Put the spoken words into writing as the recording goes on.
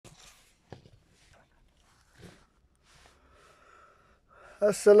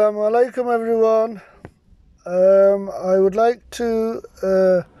Assalamu alaikum everyone. I would like to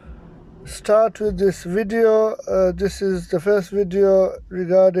start with this video. This is the first video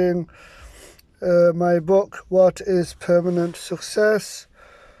regarding my book, What is Permanent Success?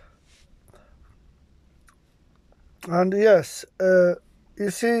 And yes, you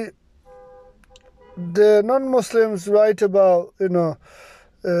see, the non-Muslims write about,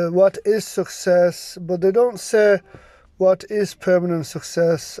 what is success, but they don't say what is permanent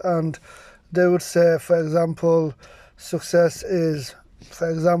success. And they would say, for example, success is, for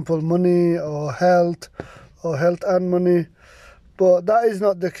example, money or health and money, but that is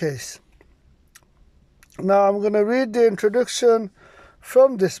not the case. Now I'm going to read the introduction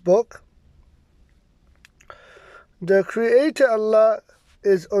from this book. The Creator Allah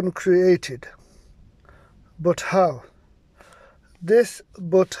is uncreated. But how? This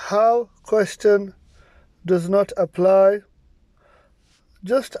 "but how" question does not apply,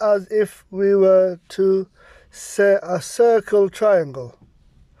 just as if we were to say a circle triangle.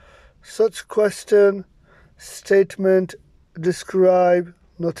 Such question, statement describe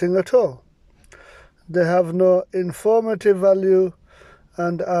nothing at all. They have no informative value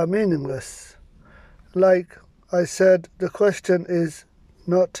and are meaningless. Like I said, the question is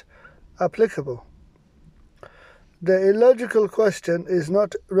not applicable. The illogical question is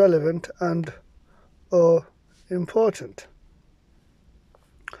not relevant or important.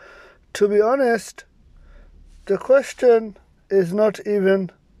 To be honest, the question is not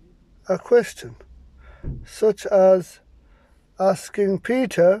even a question, such as asking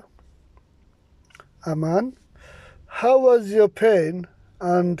Peter, a man, how was your pain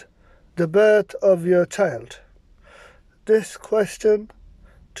and the birth of your child? This question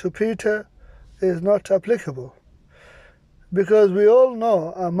to Peter is not applicable, because we all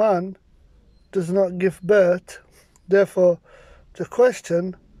know a man does not give birth. Therefore, the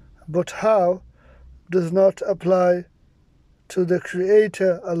question, but how, does not apply to the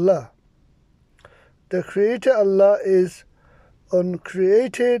Creator Allah. The Creator Allah is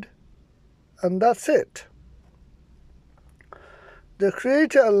uncreated, and that's it. The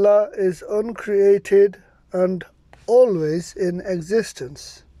Creator Allah is uncreated and always in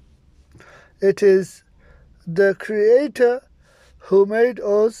existence. It is the Creator who made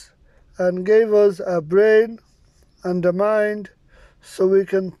us and gave us a brain and a mind so we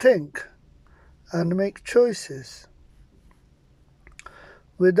can think and make choices.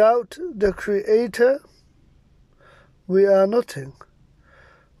 Without the Creator, we are nothing.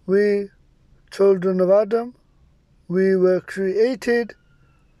 We, children of Adam, we were created.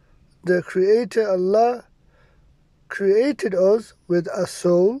 The Creator Allah created us with a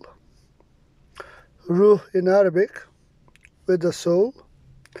soul, ruh in Arabic, with a soul,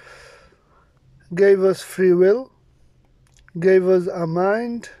 gave us free will, gave us a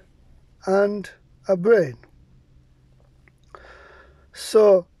mind and a brain.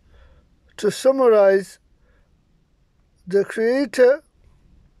 So, to summarize, the Creator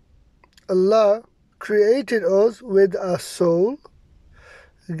Allah created us with a soul,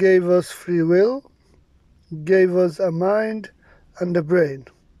 gave us free will, gave us a mind and a brain.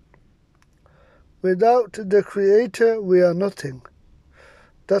 Without the Creator, we are nothing.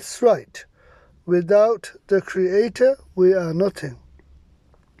 That's right. Without the Creator, we are nothing.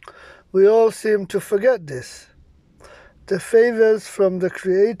 We all seem to forget this. The favors from the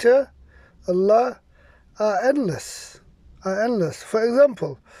Creator, Allah, are endless. For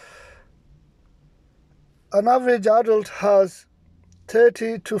example, an average adult has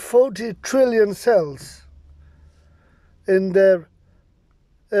 30 to 40 trillion cells in their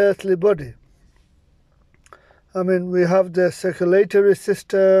earthly body. I mean, we have the circulatory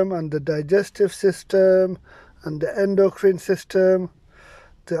system and the digestive system and the endocrine system,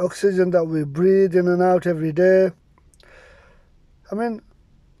 the oxygen that we breathe in and out every day. I mean,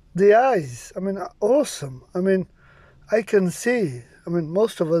 the eyes, awesome. I can see.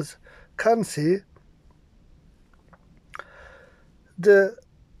 Most of us can see. The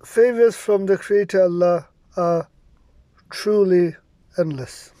favors from the Creator Allah are truly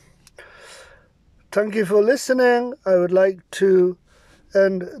endless. Thank you for listening. I would like to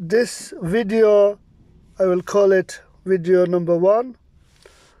end this video. I will call it video number 1,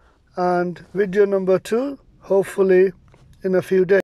 and video number 2, hopefully in a few days.